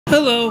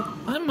Hello,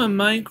 I'm a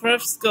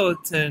Minecraft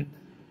skeleton.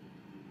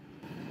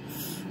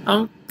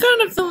 I'm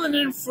kind of filling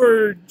in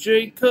for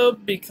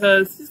Jacob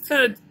because he's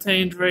kind of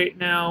detained right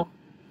now.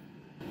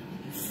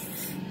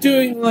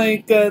 Doing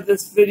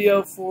this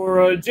video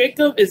for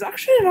Jacob is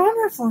actually an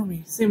honor for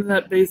me, seeing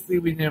that basically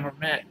we never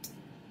met.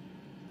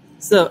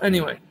 So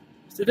anyway,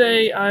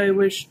 today I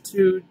wish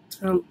to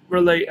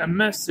relay a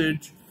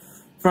message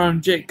from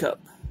Jacob.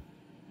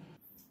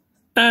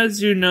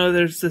 As you know,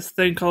 there's this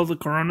thing called the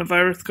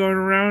coronavirus going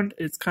around.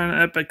 It's kind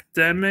of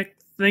epidemic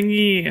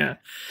thingy.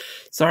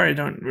 Sorry, I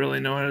don't really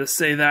know how to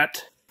say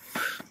that.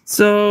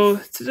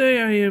 So,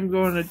 today I am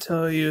going to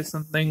tell you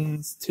some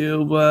things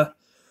to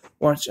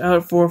watch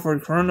out for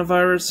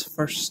coronavirus.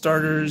 For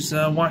starters,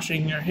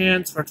 washing your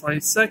hands for 20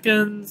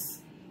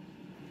 seconds.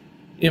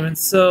 Even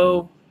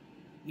so,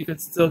 you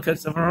could still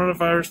catch the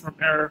coronavirus from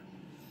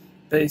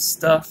air-based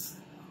stuff.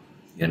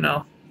 You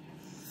know.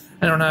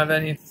 I don't have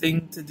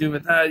anything to do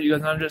with that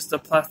because I'm just a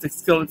plastic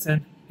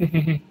skeleton.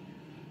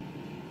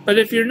 But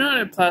if you're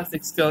not a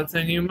plastic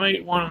skeleton, you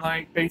might want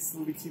to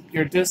basically keep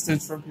your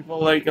distance from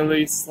people, at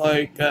least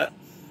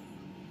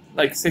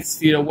 6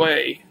 feet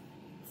away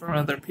from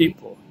other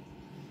people.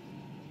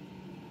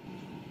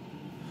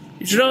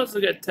 You should also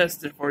get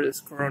tested for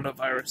this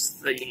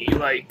coronavirus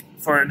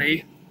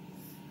thingy,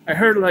 I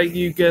heard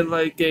you get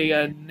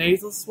a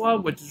nasal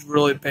swab, which is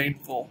really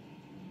painful.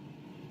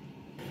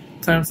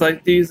 Times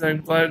like these,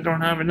 I'm glad I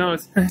don't have a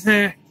nose.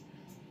 You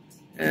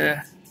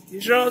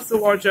should also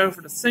watch out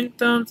for the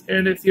symptoms,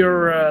 and if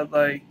you're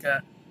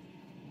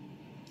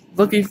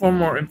looking for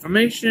more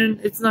information,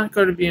 it's not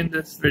going to be in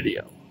this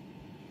video.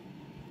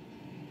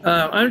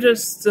 I'm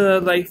just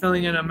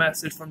filling in a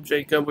message from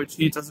Jacob, which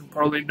he doesn't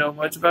probably know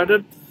much about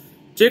it.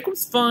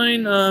 Jacob's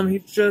fine.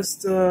 He's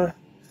just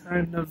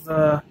kind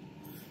of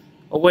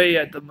away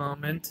at the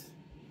moment.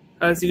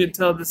 As you can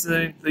tell, this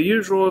ain't the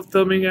usual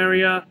filming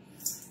area.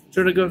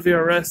 Jonathan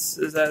VRS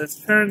is at his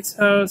parents'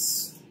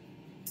 house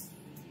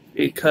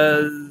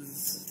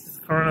because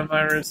the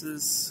coronavirus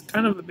is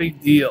kind of a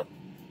big deal.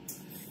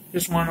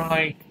 Just want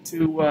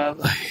to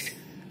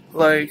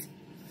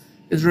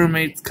his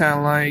roommates kind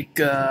of I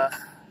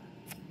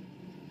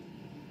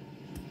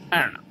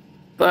don't know.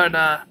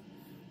 But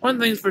one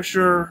thing's for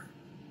sure,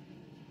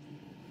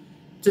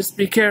 just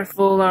be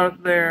careful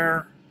out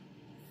there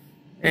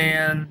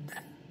and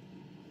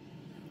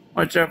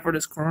watch out for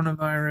this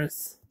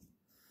coronavirus.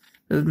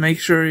 Make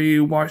sure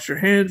you wash your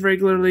hands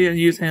regularly and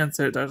use hand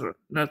sanitizer.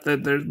 Not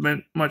that there's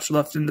been much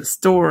left in the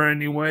store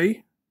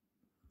anyway.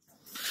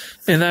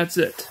 And that's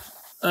it.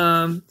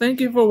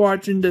 Thank you for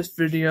watching this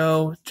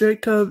video.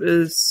 Jacob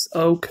is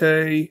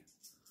okay.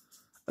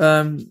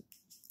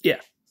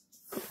 Yeah.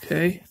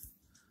 Okay.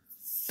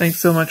 Thanks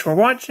so much for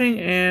watching,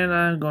 and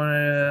I'm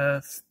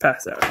gonna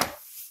pass out.